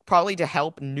is probably to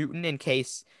help Newton in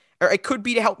case, or it could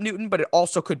be to help Newton, but it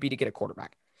also could be to get a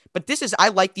quarterback. But I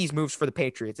like these moves for the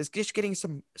Patriots. It's just getting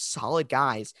some solid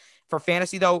guys. For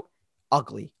fantasy, though,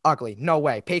 ugly. No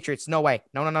way. Patriots, no way.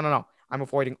 No. I'm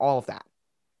avoiding all of that.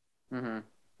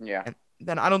 Yeah. And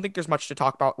then I don't think there's much to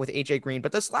talk about with AJ Green,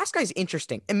 but this last guy's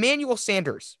interesting. Emmanuel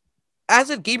Sanders. As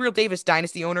a Gabriel Davis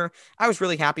dynasty owner, I was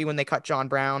really happy when they cut John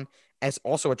Brown as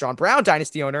also a John Brown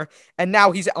dynasty owner. And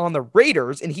now he's on the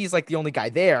Raiders and he's like the only guy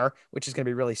there, which is going to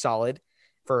be really solid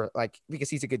because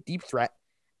he's a good deep threat.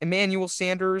 Emmanuel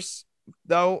Sanders,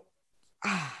 though,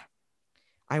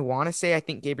 I want to say I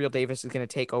think Gabriel Davis is going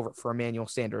to take over for Emmanuel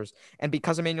Sanders. And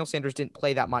because Emmanuel Sanders didn't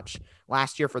play that much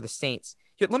last year for the Saints,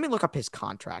 let me look up his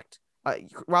contract.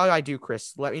 While I do,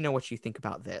 Chris, let me know what you think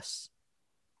about this.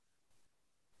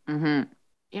 Yeah,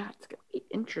 it's gonna be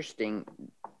interesting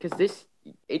because this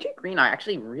AJ Green, I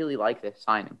actually really like this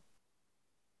signing.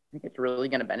 I think it's really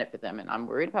going to benefit them, and I'm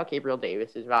worried about Gabriel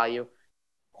Davis's value.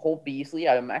 Cole Beasley,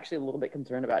 I'm actually a little bit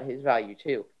concerned about his value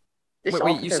too. This Wait,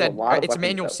 offense you has a said lot of it's weapons,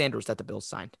 Emmanuel though. Sanders that the Bills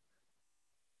signed.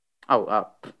 Oh,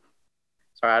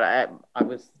 sorry, I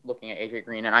was looking at AJ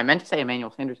Green, and I meant to say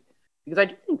Emmanuel Sanders because I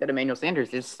do think that Emmanuel Sanders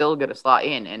is still going to slot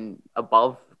in and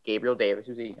above Gabriel Davis,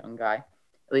 who's a young guy,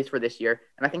 at least for this year.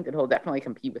 And I think that he'll definitely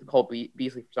compete with Cole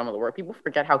Beasley for some of the work. People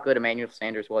forget how good Emmanuel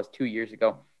Sanders was 2 years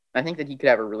ago. And I think that he could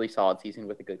have a really solid season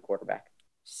with a good quarterback.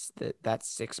 That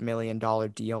 $6 million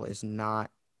deal is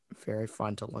not very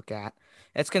fun to look at.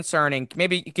 It's concerning.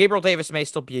 Maybe Gabriel Davis may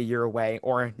still be a year away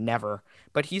or never,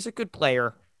 but he's a good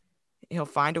player. He'll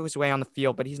find his way on the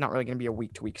field, but he's not really going to be a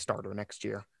week-to-week starter next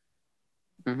year.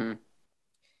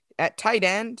 At tight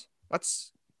end,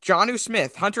 let's Jonnu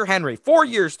Smith, Hunter Henry, 4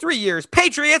 years, 3 years,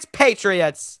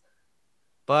 Patriots.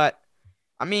 But,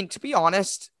 I mean, to be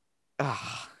honest,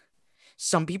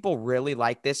 some people really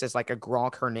like this as like a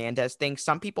Gronk Hernandez thing.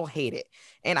 Some people hate it.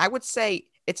 And I would say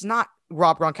it's not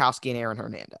Rob Gronkowski and Aaron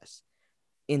Hernandez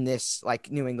in this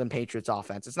like New England Patriots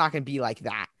offense. It's not going to be like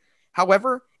that.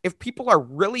 However, if people are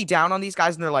really down on these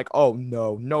guys and they're like, oh,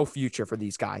 no future for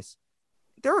these guys,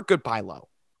 they're a good buy low.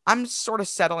 I'm sort of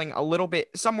settling a little bit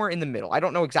somewhere in the middle. I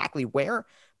don't know exactly where,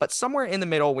 but somewhere in the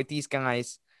middle with these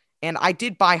guys. And I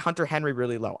did buy Hunter Henry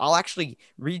really low. I'll actually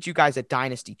read you guys a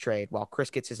dynasty trade while Chris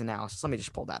gets his analysis. Let me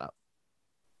just pull that up.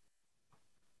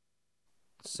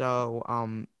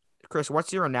 So, Chris,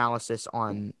 what's your analysis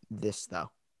on this, though?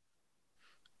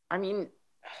 I mean,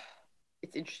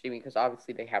 it's interesting because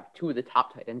obviously they have two of the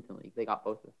top tight ends in the league. They got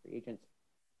both of the free agents.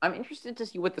 I'm interested to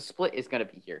see what the split is going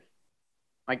to be here.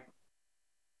 Like,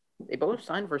 they both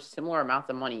signed for similar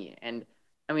amounts of money. And,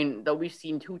 I mean, though we've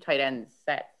seen two tight ends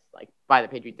set, like, by the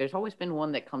Patriots, there's always been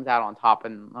one that comes out on top,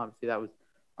 and obviously that was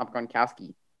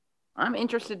Gronkowski. I'm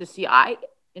interested to see.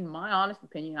 In my honest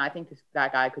opinion, I think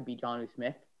that guy could be Jonnu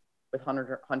Smith with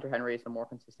Hunter Henry as the more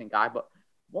consistent guy, but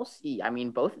we'll see. I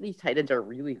mean, both of these tight ends are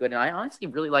really good, and I honestly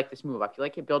really like this move. I feel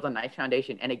like it builds a nice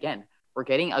foundation, and again, we're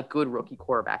getting a good rookie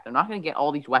quarterback. They're not going to get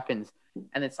all these weapons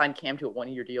and then sign Cam to a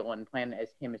 1-year deal and plan as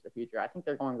him as the future. I think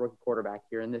they're going rookie quarterback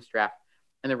here in this draft,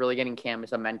 and they're really getting Cam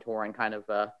as a mentor and kind of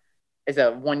as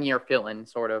a 1-year fill-in,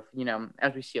 sort of,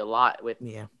 as we see a lot with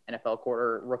NFL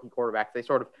rookie quarterbacks. They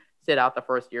sort of sit out the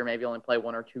first year, maybe only play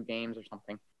 1 or 2 games or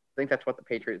something. I think that's what the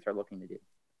Patriots are looking to do.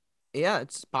 Yeah,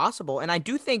 it's possible. And I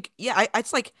do think,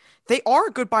 it's like they are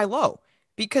a good buy low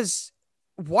because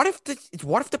what if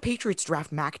the Patriots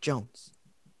draft Mac Jones?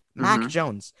 Mac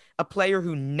Jones, a player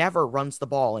who never runs the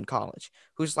ball in college,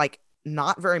 who's like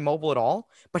not very mobile at all,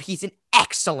 but he's an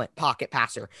excellent pocket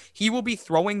passer. He will be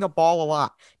throwing the ball a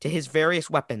lot to his various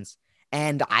weapons.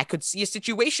 And I could see a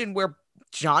situation where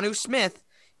Jonnu Smith,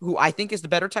 who I think is the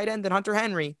better tight end than Hunter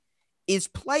Henry, is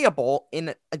playable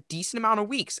in a decent amount of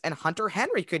weeks. And Hunter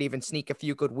Henry could even sneak a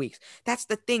few good weeks. That's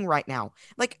the thing right now.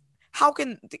 Like, how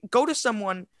can go to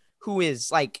someone who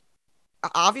is like,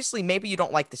 obviously, maybe you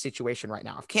don't like the situation right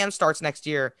now. If Cam starts next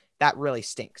year, that really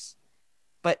stinks.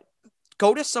 But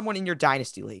go to someone in your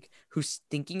dynasty league who's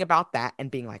thinking about that and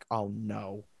being like, oh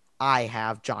no, I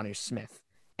have Jonnu Smith.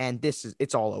 And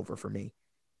it's all over for me.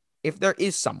 If there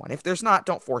is someone, if there's not,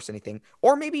 don't force anything.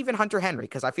 Or maybe even Hunter Henry,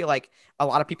 because I feel like a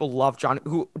lot of people love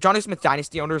Jonnu Smith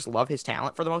dynasty owners love his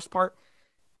talent for the most part.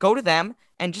 Go to them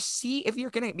and just see if you're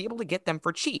going to be able to get them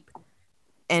for cheap.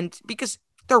 And because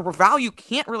their value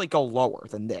can't really go lower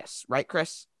than this, right,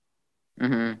 Chris?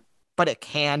 But it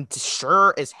can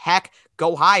sure as heck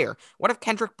go higher. What if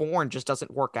Kendrick Bourne just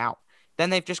doesn't work out?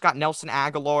 Then they've just got Nelson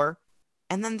Aguilar,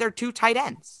 and then they're 2 tight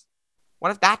ends.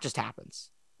 What if that just happens?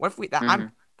 What if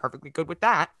I'm perfectly good with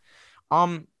that.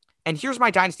 And here's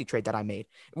my dynasty trade that I made.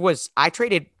 I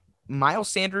traded Miles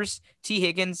Sanders, T.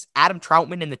 Higgins, Adam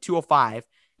Troutman in the 205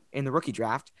 in the rookie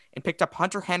draft and picked up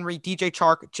Hunter Henry, DJ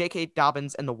Chark, J.K.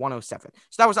 Dobbins in the 107.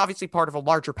 So that was obviously part of a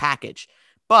larger package.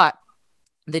 But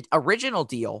the original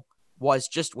deal was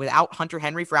just without Hunter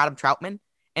Henry for Adam Troutman.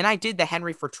 And I did the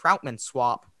Henry for Troutman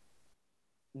swap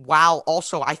while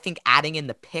also, I think, adding in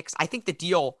the picks. I think the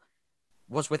deal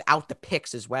was without the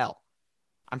picks as well.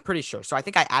 I'm pretty sure. So I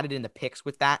think I added in the picks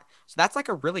with that. So that's like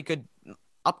a really good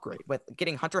upgrade with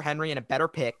getting Hunter Henry and a better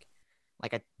pick,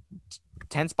 like a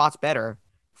 10 spots better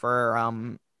for,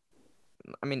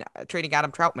 trading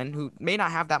Adam Troutman, who may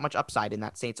not have that much upside in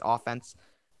that Saints offense,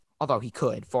 although he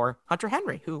could, for Hunter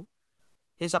Henry, who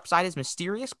his upside is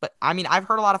mysterious. But I mean, I've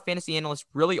heard a lot of fantasy analysts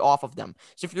really off of them.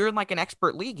 So if you're in like an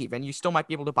expert league, even, you still might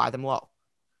be able to buy them low.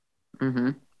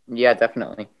 Yeah,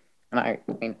 definitely. And I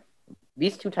mean,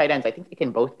 these two tight ends, I think they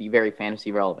can both be very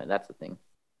fantasy relevant. That's the thing.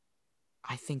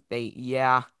 I think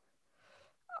yeah.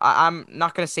 I'm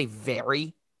not going to say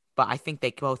very, but I think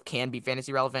they both can be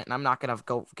fantasy relevant, and I'm not going to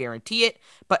go guarantee it.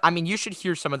 But I mean, you should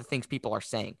hear some of the things people are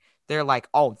saying. They're like,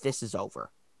 "Oh, this is over."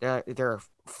 They're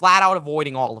flat out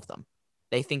avoiding all of them.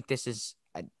 They think this is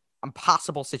an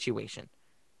impossible situation.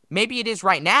 Maybe it is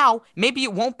right now. Maybe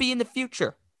it won't be in the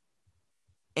future.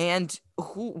 And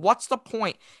what's the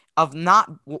point of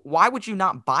not, why would you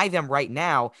not buy them right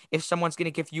now if someone's going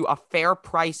to give you a fair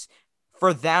price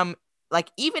for them?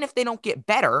 Like, even if they don't get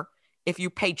better, if you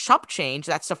pay chump change,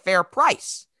 that's a fair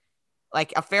price.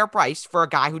 Like, a fair price for a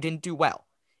guy who didn't do well.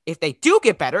 If they do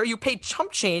get better, you pay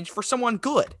chump change for someone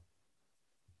good.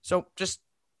 So just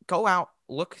go out,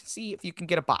 look, see if you can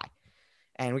get a buy.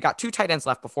 And we got two tight ends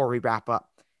left before we wrap up.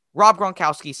 Rob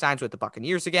Gronkowski signs with the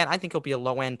Buccaneers again. I think he'll be a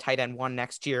low-end tight end one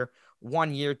next year.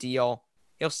 1-year deal.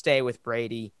 He'll stay with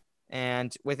Brady.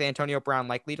 And with Antonio Brown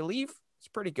likely to leave, it's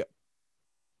pretty good.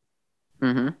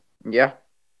 Yeah.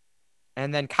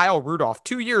 And then Kyle Rudolph,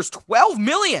 2 years, $12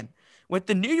 million with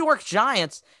the New York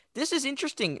Giants. This is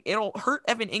interesting. It'll hurt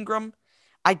Evan Ingram.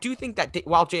 I do think that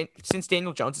since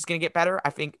Daniel Jones is going to get better, I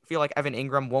feel like Evan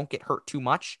Ingram won't get hurt too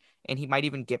much, and he might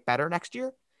even get better next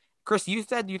year. Chris, you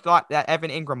said you thought that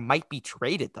Evan Ingram might be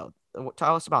traded, though.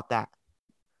 Tell us about that.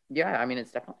 Yeah, I mean,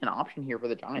 it's definitely an option here for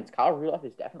the Giants. Kyle Rudolph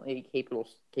is definitely a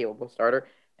capable starter,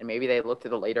 and maybe they look to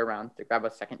the later rounds to grab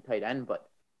a second tight end. But,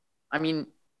 I mean,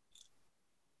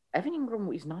 Evan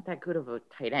Ingram is not that good of a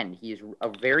tight end. He is a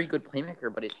very good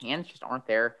playmaker, but his hands just aren't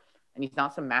there, and he's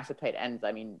not some massive tight ends.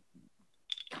 I mean,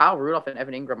 Kyle Rudolph and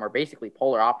Evan Ingram are basically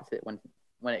polar opposite when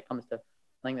it comes to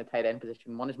playing the tight end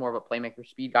position. One is more of a playmaker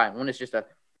speed guy, and one is just a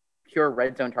pure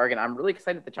red zone target. I'm really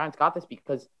excited the Giants got this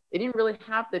because they didn't really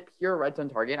have the pure red zone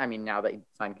target. I mean, now they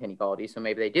signed Kenny Golladay, so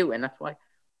maybe they do, and that's why.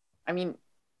 I mean,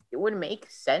 it would make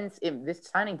sense if this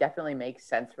signing definitely makes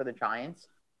sense for the Giants,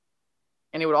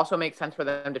 and it would also make sense for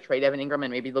them to trade Evan Ingram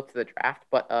and maybe look to the draft.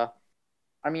 But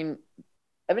I mean,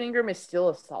 Evan Ingram is still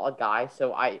a solid guy,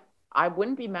 so I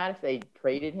wouldn't be mad if they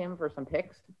traded him for some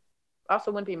picks. I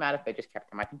also wouldn't be mad if they just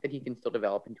kept him. I think that he can still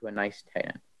develop into a nice tight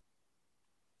end.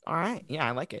 All right. Yeah,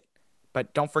 I like it.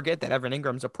 But don't forget that Evan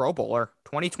Ingram's a Pro Bowler.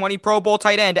 2020 Pro Bowl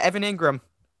tight end, Evan Ingram.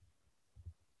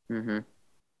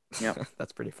 Yep.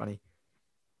 That's pretty funny.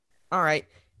 All right.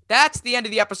 That's the end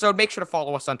of the episode. Make sure to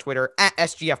follow us on Twitter at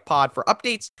SGF Pod for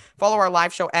updates. Follow our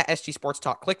live show at SG Sports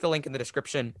Talk. Click the link in the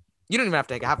description. You don't even have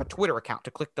to have a Twitter account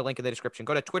to click the link in the description.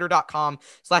 Go to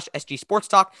twitter.com/SG Sports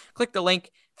Talk. Click the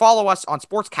link. Follow us on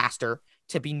Sportscaster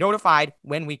to be notified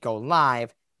when we go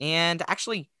live. And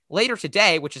actually, later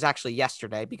today, which is actually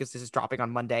yesterday because this is dropping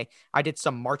on Monday, I did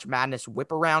some March Madness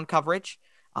whip around coverage.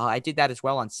 I did that as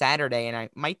well on Saturday, and I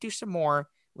might do some more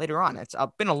later on. It's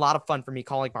been a lot of fun for me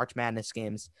calling March Madness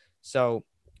games. So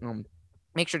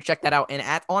make sure to check that out.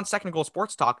 And on Second Goal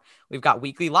Sports Talk, we've got a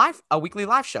weekly live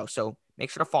show. So make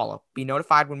sure to follow. Be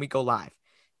notified when we go live.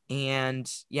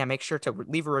 And yeah, make sure to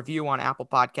leave a review on Apple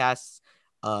Podcasts.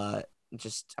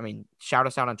 Shout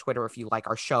us out on Twitter if you like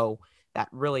our show. That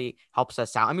really helps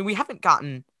us out. I mean, we haven't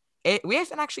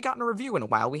actually gotten a review in a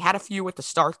while. We had a few at the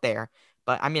start there,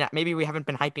 but I mean, maybe we haven't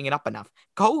been hyping it up enough.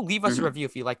 Go leave us a review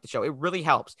if you like the show. It really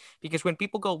helps because when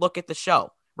people go look at the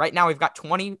show, right now we've got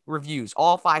 20 reviews,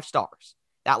 all 5 stars.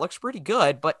 That looks pretty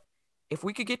good, but if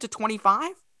we could get to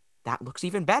 25, that looks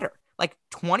even better. Like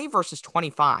 20 versus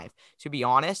 25, to be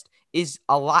honest, is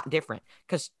a lot different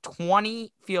because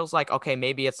 20 feels like, okay,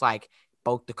 maybe it's like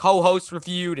both the co-hosts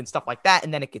reviewed and stuff like that,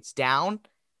 and then it gets down.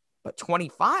 But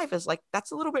 25 is like,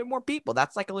 that's a little bit more people.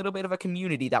 That's like a little bit of a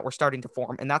community that we're starting to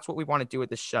form, and that's what we want to do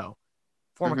with this show.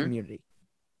 Form a community.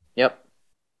 Yep.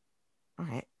 All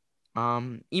right.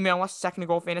 Email us,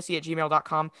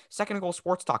 secondgoalfantasy@gmail.com,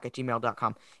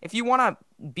 secondgoalsportstalk@gmail.com. If you want to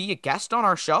be a guest on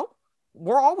our show,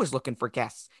 we're always looking for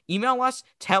guests. Email us,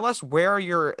 tell us where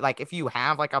you're, like, if you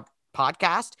have like a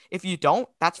podcast. If you don't,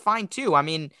 that's fine too. I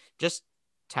mean, just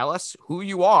tell us who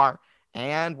you are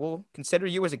and we'll consider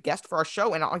you as a guest for our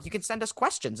show. And you can send us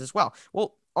questions as well.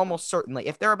 We'll almost certainly,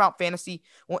 if they're about fantasy,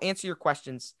 we'll answer your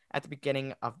questions at the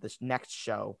beginning of this next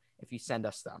show if you send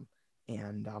us them.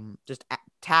 And just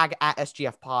tag at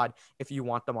SGF Pod if you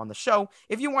want them on the show.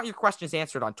 If you want your questions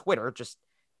answered on Twitter, just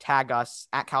tag us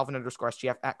at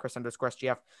Calvin_SGF, at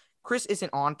Chris_SGF. Chris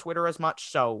isn't on Twitter as much,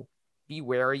 so be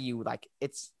wary.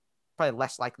 It's probably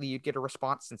less likely you'd get a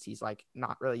response since he's like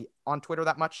not really on Twitter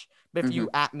that much. But if you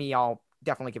at me, I'll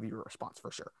definitely give you a response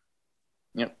for sure.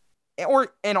 Yep.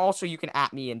 and also you can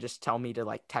at me and just tell me to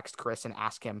like text Chris and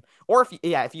ask him. Or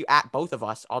if you at both of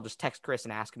us, I'll just text Chris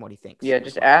and ask him what he thinks. Yeah,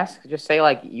 just ask. Just say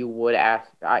like you would ask.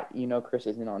 Chris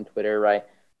isn't on Twitter, right?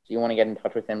 So you want to get in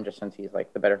touch with him just since he's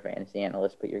like the better fantasy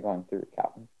analyst, but you're going through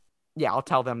Calvin. Yeah, I'll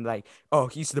tell them like, oh,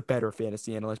 he's the better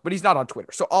fantasy analyst, but he's not on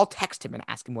Twitter. So I'll text him and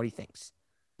ask him what he thinks.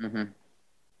 Mm-hmm.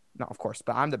 No, of course,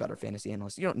 but I'm the better fantasy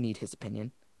analyst. You don't need his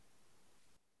opinion.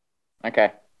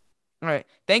 Okay. All right.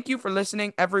 Thank you for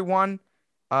listening, everyone.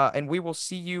 And we will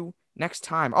see you next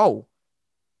time. Oh,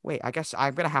 wait, I guess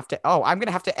I'm gonna have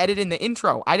to edit in the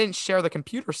intro. I didn't share the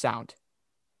computer sound.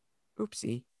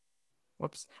 Oopsie.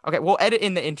 Whoops. Okay, we'll edit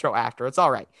in the intro after. It's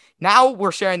all right. Now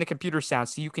we're sharing the computer sound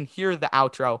so you can hear the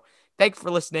outro. Thanks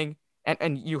for listening.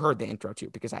 And you heard the intro too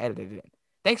because I edited it in.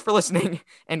 Thanks for listening,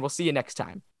 and we'll see you next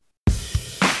time.